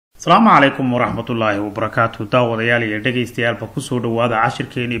السلام عليكم ورحمة الله وبركاته. داودyaal iyo dhageystayaal ba ku soo dhawaada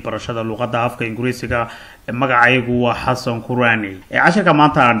cashirkeeni barashada luqada afka Ingiriisiga magacaygu waa Xasan Quraani. Cashirka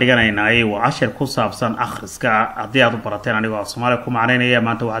maanta aan dhiganaynaa waa cashir ku saabsan akhriska. Haddii aad u barateen anigoo Somali ku macnaynaya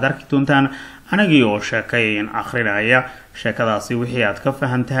maanta waxaad arki doontaan anigii oo sheekayn akhrinaya sheekadaasi wixii aad ka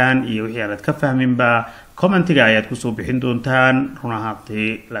fahantaan iyo wixii aad ka fahminba commentiga ayaad ku soo bixin doontaan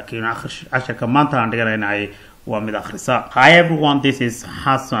runaantii laakiin cashirka maanta aan dhiganaynaa Hi everyone, this is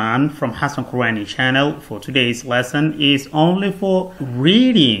Hassan from Hassan Qurani channel. For today's lesson is only for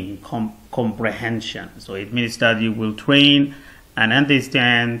reading comprehension. So it means that you will train and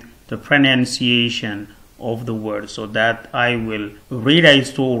understand the pronunciation of the word. So that I will read a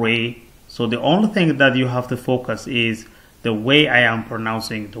story. So the only thing that you have to focus is the way I am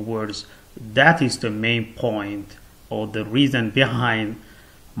pronouncing the words. That is the main point or the reason behind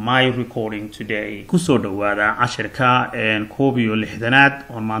my recording today. Kuso dhawaada cashirka koob iyo lixdanaad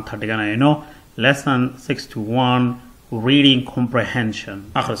oo maanta dhiganayno lesson 61 reading comprehension.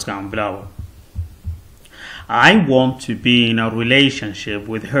 Akhriska aan bilaabo. I want to be in a relationship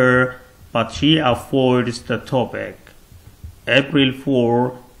with her, but she avoids the topic. April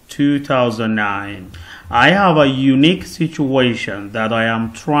 4, 2009. I have a unique situation that I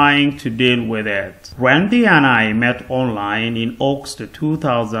am trying to deal with it. Randy and I met online in August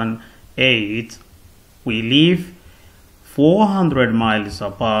 2008. We live 400 miles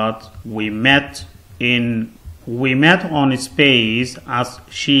apart. We met on Space as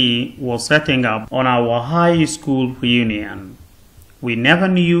she was setting up on our high school reunion. We never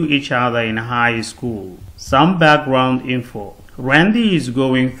knew each other in high school. Some background info. Randy is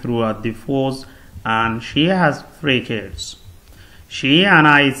going through a divorce and she has 3 kids. She and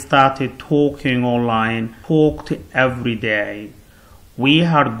I started talking online, talked every day. We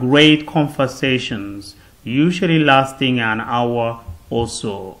had great conversations, usually lasting an hour or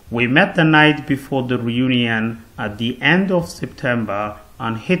so. We met the night before the reunion at the end of September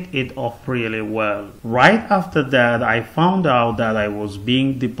and hit it off really well. Right after that, I found out that I was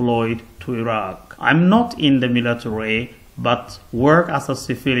being deployed to Iraq. I'm not in the military, but work as a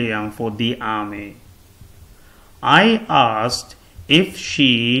civilian for the army. I asked if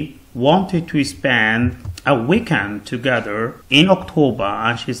she wanted to spend a weekend together in October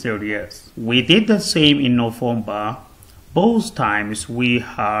and she said yes. We did the same in November. Both times we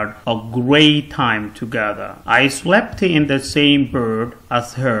had a great time together. I slept in the same bed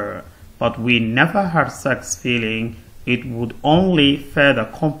as her, but we never had sex, feeling it would only further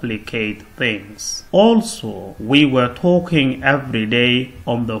complicate things. Also, we were talking every day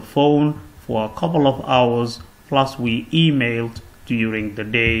on the phone for a couple of hours, plus we emailed during the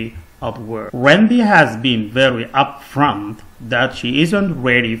day at work. Randy has been very upfront that she isn't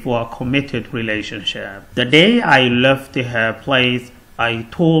ready for a committed relationship. The day I left her place, I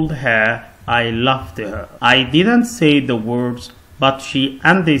told her I loved her. I didn't say the words, but she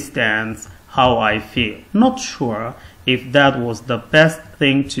understands how I feel. Not sure if that was the best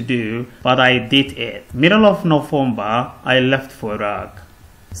thing to do, but I did it. Middle of November, I left for Iraq.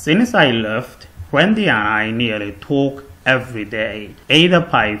 Since I left, Randy and I nearly talk every day, either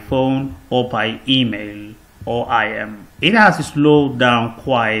by phone or by email or IM. It has slowed down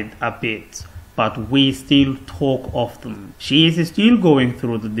quite a bit, but we still talk often. She is still going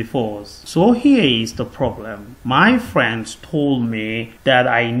through the divorce. So here is the problem. My friends told me that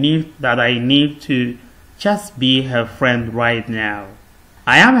I need to just be her friend right now.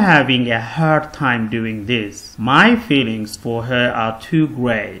 I am having a hard time doing this. My feelings for her are too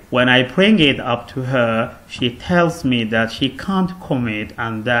great. When I bring it up to her, she tells me that she can't commit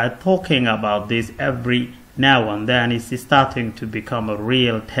and that talking about this every now and then is starting to become a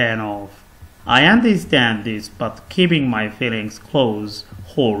real turn-off. I understand this, but keeping my feelings close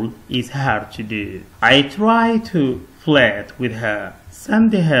hold is hard to do. I try to flirt with her,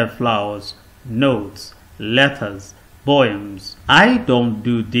 send her flowers, notes, letters, poems. I don't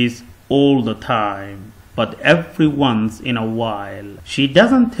do this all the time, but every once in a while. She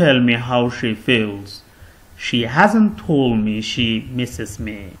doesn't tell me how she feels. She hasn't told me she misses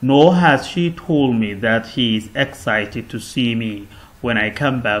me, nor has she told me that she is excited to see me when I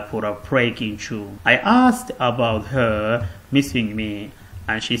come back for a break in June. I asked about her missing me,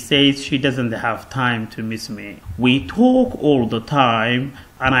 and she says she doesn't have time to miss me. We talk all the time,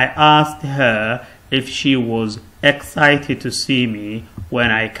 and I asked her if she was excited to see me when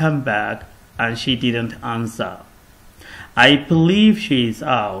I come back, and she didn't answer. I believe she is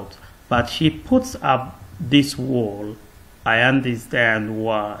out, but she puts up this wall. I understand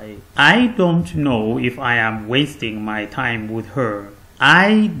why. I don't know if I am wasting my time with her.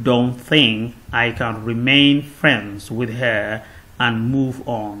 I don't think I can remain friends with her and move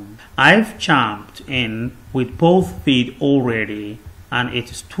on. I've jumped in with both feet already, and it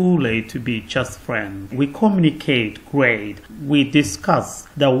is too late to be just friends. We communicate great. We discuss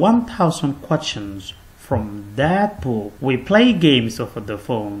the 1000 questions from that book. We play games over the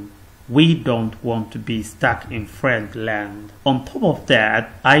phone. We don't want to be stuck in friend land. On top of that,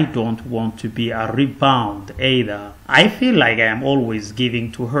 I don't want to be a rebound either. I feel like I am always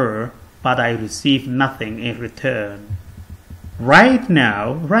giving to her, but I receive nothing in return. Right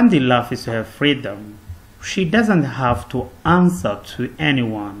now, Randy loves her freedom. She doesn't have to answer to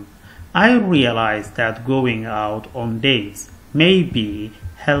anyone. I realize that going out on dates may be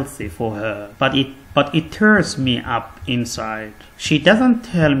healthy for her, but it tears me up inside. She doesn't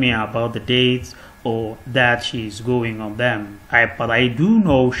tell me about the dates or that she is going on them, but I do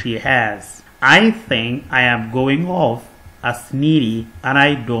know she has. I think I am going off as needy, and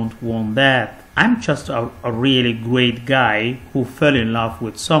I don't want that. I'm just a really great guy who fell in love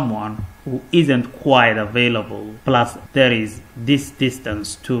with someone who isn't quite available. Plus, there is this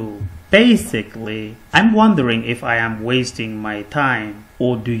distance too. Basically, I'm wondering if I am wasting my time,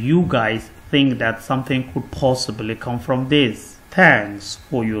 or do you guys think that something could possibly come from this? Thanks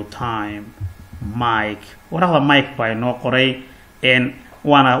for your time, Mike. Waraaqda Mike baa inoo qoray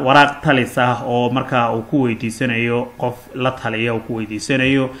waana waraaq talis ah oo markaa uu ku weydiisanayo qof la taliya uu ku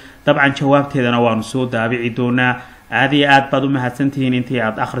weydiisanayo. dabcan jawaabteedana waanu soo daabici doonaa. aad iyo aad baad u mahadsantihiin intii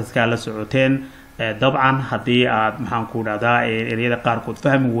aad akhriska la socoteen. dabcan haddii aad maxaan ku dhahdaa ereyada qaarkood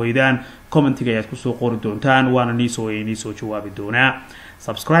fahmi weydaan commentiga ayaad kusoo qori doontaan, waana niisoo jawaabi doonaa.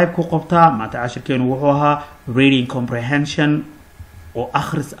 subscribe ku qabta. maanta cashirkeenu wuxuu ahaa reading comprehension oo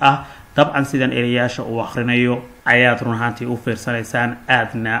akhris ah. dabcan sidan erayaasha uu akhrinayo ayaad run ahaantii u fiirsanaysaan,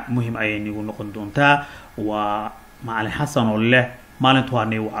 aadna muhiim ayay nigu noqon doontaa. waa macalin xasan oo leh maalintu ha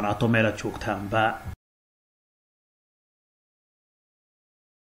nii wacnaato meelaad joogtaanba.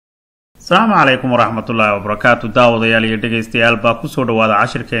 السلام عليكم ورحمة الله وبركاته. daawadayaal iyo dhageystayaal baa ku soo dhawaada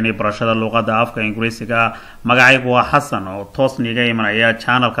cashirkeeni barashada luuqada afka Ingiriisiga. magacaygu waa Xasan oo toos niga imanaya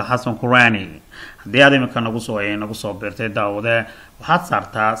channelka Xasan Quraani. haddii aad imika nagu soo beertay daawade, waxaad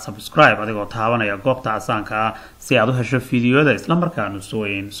saartaa subscribe adigoo taabanaya goobta casaanka si aad u hesho fiidiyoda isla markaanu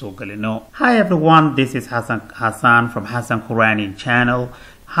soo galino. Hi everyone, this is Hassan from Xasan Quraani channel.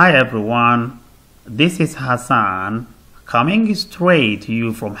 Hi everyone, this is Hassan coming straight to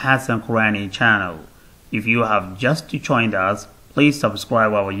you from Xasan Quraani channel. If you have just joined us, please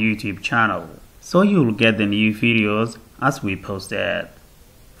subscribe our YouTube channel so you'll get the new videos as we post it.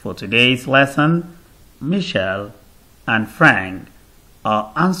 For today's lesson, Michelle and Frank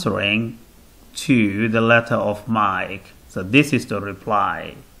are answering to the letter of Mike. So this is the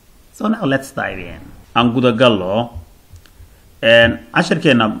reply. So now let's dive in. Aan guda gallo.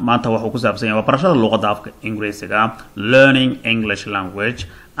 cashirkeena maanta wuxuu ku saabsan yahay barashada luuqada afka Ingiriisiga, learning English language.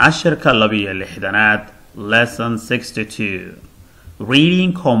 cashirka 62aad, lesson 62,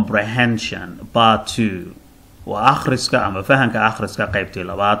 reading comprehension part 2. waa akhriska ama fahanka akhriska qaybtii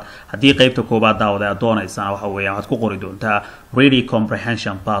labaad. haddii qaybta koobaad daawada doonaysaan waxa weeyaan waxaad ku qori doontaa reading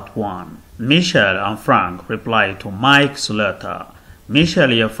comprehension part 1. Michelle and Frank replied to Mike's letter.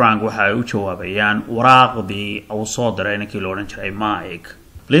 Michelle iyo Frank waxa ay u jawaabayaan waraaqdii uu soo diray ninkii la oran jiray Mike.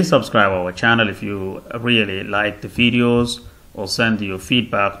 Please subscribe our channel if you really like the videos, or send your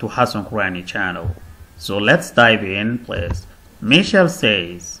feedback to Xasan Quraani channel. So let's dive in, please. Michelle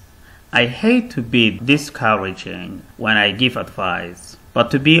says, I hate to be discouraging when I give advice,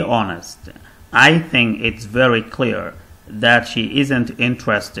 but to be honest, I think it's very clear that she isn't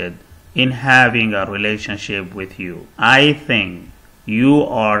interested in having a relationship with you. I think you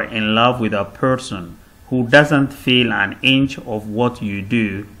are in love with a person who doesn't feel an inch of what you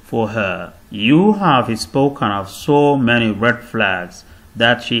do for her. You have spoken of so many red flags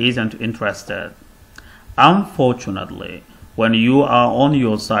that she isn't interested. Unfortunately, when you are on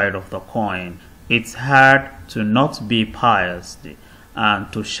your side of the coin, it's hard to not be biased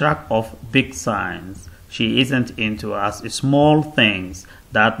and to shrug off big signs she isn't into as small things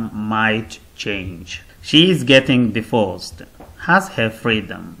that might change. She is getting divorced, has her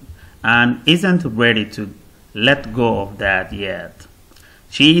freedom, and isn't ready to let go of that yet.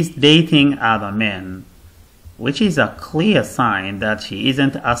 She is dating other men, which is a clear sign that she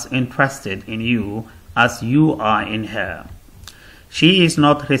isn't as interested in you as you are in her. She is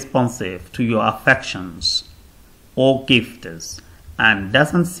not responsive to your affections or gifts and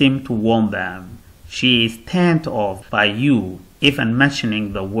doesn't seem to want them. She is turned off by you even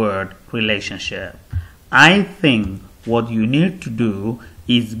mentioning the word relationship. I think what you need to do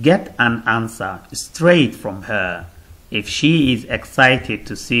is get an answer straight from her. If she is excited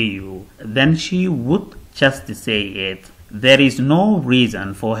to see you, then she would just say it There is no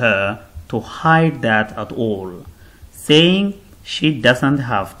reason for her to hide that at all. Saying she doesn't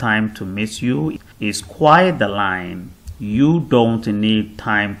have time to miss you is quite the line. You don't need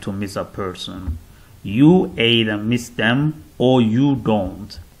time to miss a person. You either miss them or you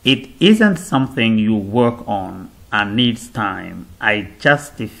don't. It isn't something you work on and needs time. I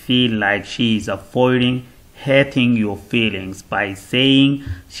just feel like she is avoiding hurting your feelings by saying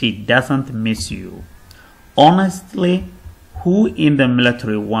she doesn't miss you. Honestly, who in the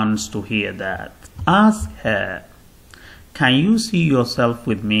military wants to hear that? Ask her, can you see yourself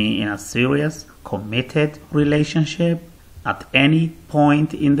with me in a serious, committed relationship at any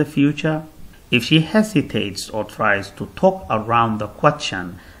point in the future? If she hesitates or tries to talk around the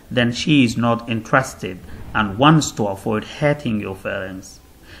question, then she is not interested and wants to avoid hurting your feelings.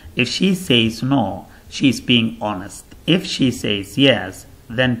 If she says no, she is being honest. If she says yes,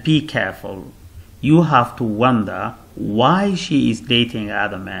 then be careful. You have to wonder why she is dating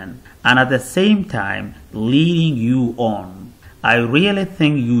other men and at the same time leading you on. I really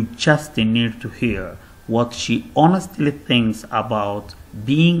think you just need to hear what she honestly thinks about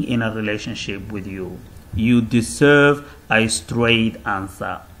being in a relationship with you. You deserve a straight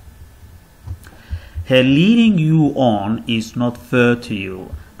answer. Her leading you on is not fair to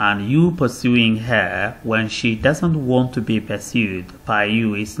you, and you pursuing her when she doesn't want to be pursued by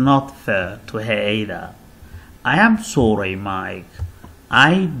you is not fair to her either. I am sorry, Mike.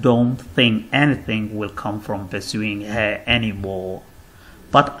 I don't think anything will come from pursuing her anymore.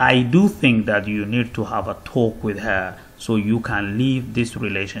 But I do think that you need to have a talk with her so you can leave this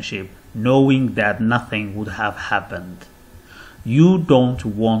relationship knowing that nothing would have happened. You don't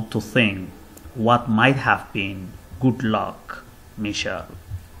want to think what might have been. Good luck, Michelle.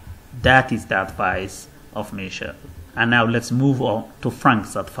 That is the advice of Michelle. And now let's move on to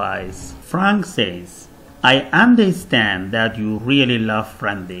Frank's advice. Frank says, I understand that you really love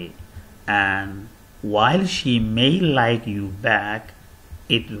Brandy, and while she may like you back,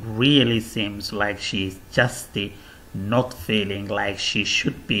 it really seems like she's just not feeling like she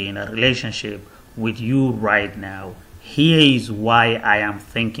should be in a relationship with you right now. Here is why I am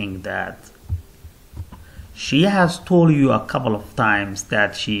thinking that. She has told you a couple of times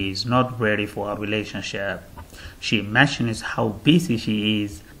that she is not ready for a relationship. She mentions how busy she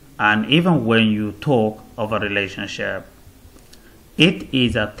is, and even when you talk of a relationship, it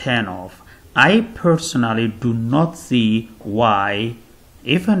is a turn-off. I personally do not see why,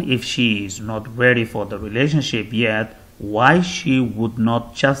 even if she is not ready for the relationship yet, why she would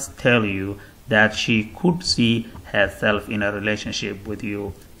not just tell you that she could see herself in a relationship with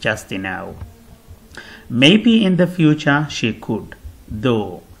you just now. Maybe in the future she could,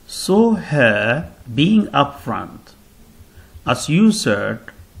 though. So her being upfront, as you said,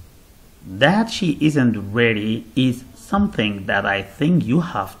 that she isn't ready is something that I think you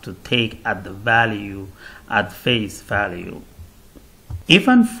have to take at face value.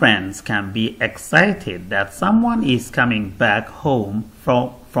 Even friends can be excited that someone is coming back home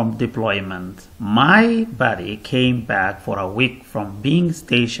from deployment. My buddy came back for a week from being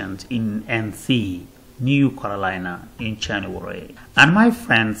stationed in NC, New Carolina, in January, and my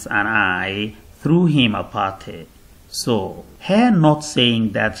friends and I threw him a party. So, her not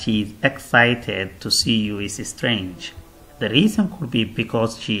saying that she is excited to see you is strange. The reason could be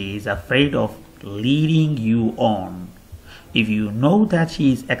because she is afraid of leading you on. If you know that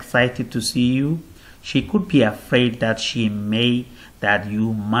she is excited to see you, she could be afraid that you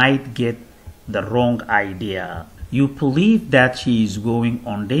might get the wrong idea. You believe that she is going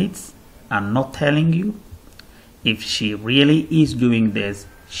on dates and not telling you? If she really is doing this,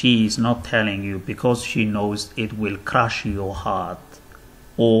 she is not telling you because she knows it will crush your heart.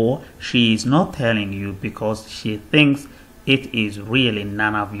 Or she is not telling you because she thinks it is really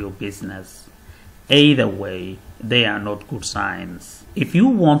none of your business. Either way, they are not good signs. If she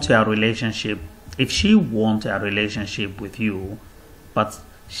wants a relationship with you, but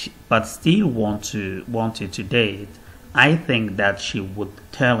still wanted to date, I think that she would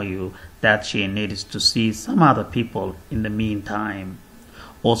tell you that she needs to see some other people in the meantime,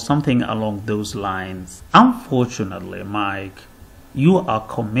 or something along those lines. Unfortunately, Mike, you are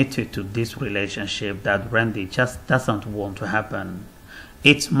committed to this relationship that Randy just doesn't want to happen.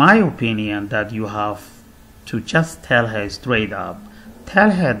 It's my opinion that you have to just tell her straight up. Tell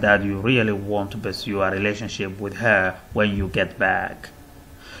her that you really want to pursue a relationship with her when you get back.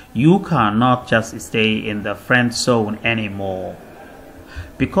 You cannot just stay in the friend zone anymore.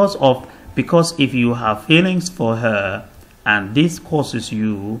 Because if you have feelings for her, and this causes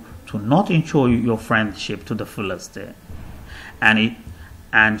you to not enjoy your friendship to the fullest,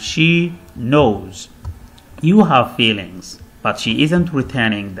 and she knows You have feelings, but she isn't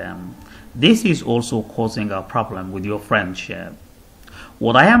returning them. This is also causing a problem with your friendship.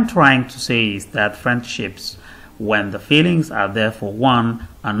 What I am trying to say is that friendships, when the feelings are there for one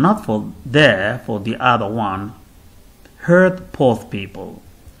and not there for the other one, hurt both people.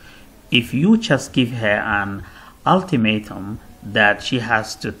 If you just give her an ultimatum that she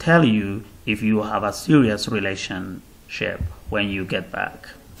has to tell you if you have a serious relationship when you get back,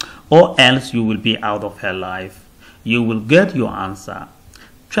 or else you will be out of her life, you will get your answer.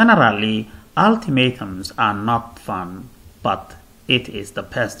 Generally, ultimatums are not fun, but it is the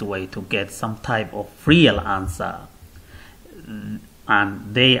best way to get some type of real answer,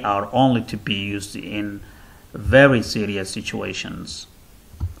 and they are only to be used in very serious situations.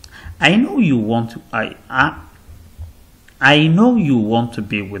 I know you want to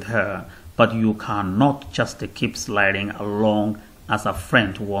be with her, but you cannot just keep sliding along as a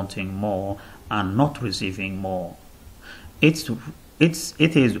friend wanting more and not receiving more. It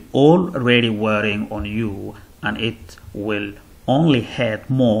is already wearing on you, and it will only hurt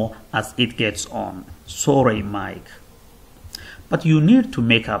more as it gets on. Sorry, Mike. But you need to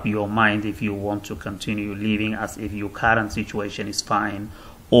make up your mind if you want to continue living as if your current situation is fine,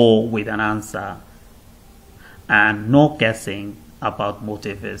 or with an answer and no guessing about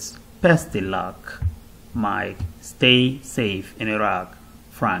motives. Best of luck, Mike. Stay safe in Iraq.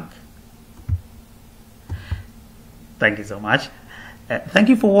 Frank. Thank you so much. Thank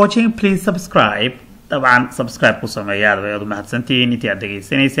you for watching. Please subscribe. طبعا subscribe ku sameeyaa aad mahadsantiin intii aad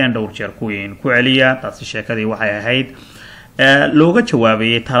dhageysanayseen dhowr jeer kuwiin ku celiya taasi sheekadii waxay ahayd looga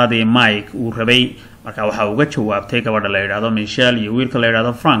jawaabay taladii Mike uu rabay marka waxa uu uga jawaabtay gabadha la yiraahdo Michelle iyo wiilka la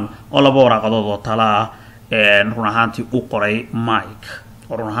yiraahdo Frank oo laba waraqadood oo tala ah run ahaantii u qoray Mike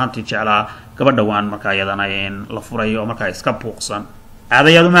oo run ahaantii jeclaa gabadha waan marka iyadana la furay oo marka iska buuqsan aad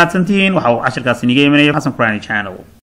ayaad mahadsantiin waxa uu casharkaasi niga imanayay Xasan Qurani channel.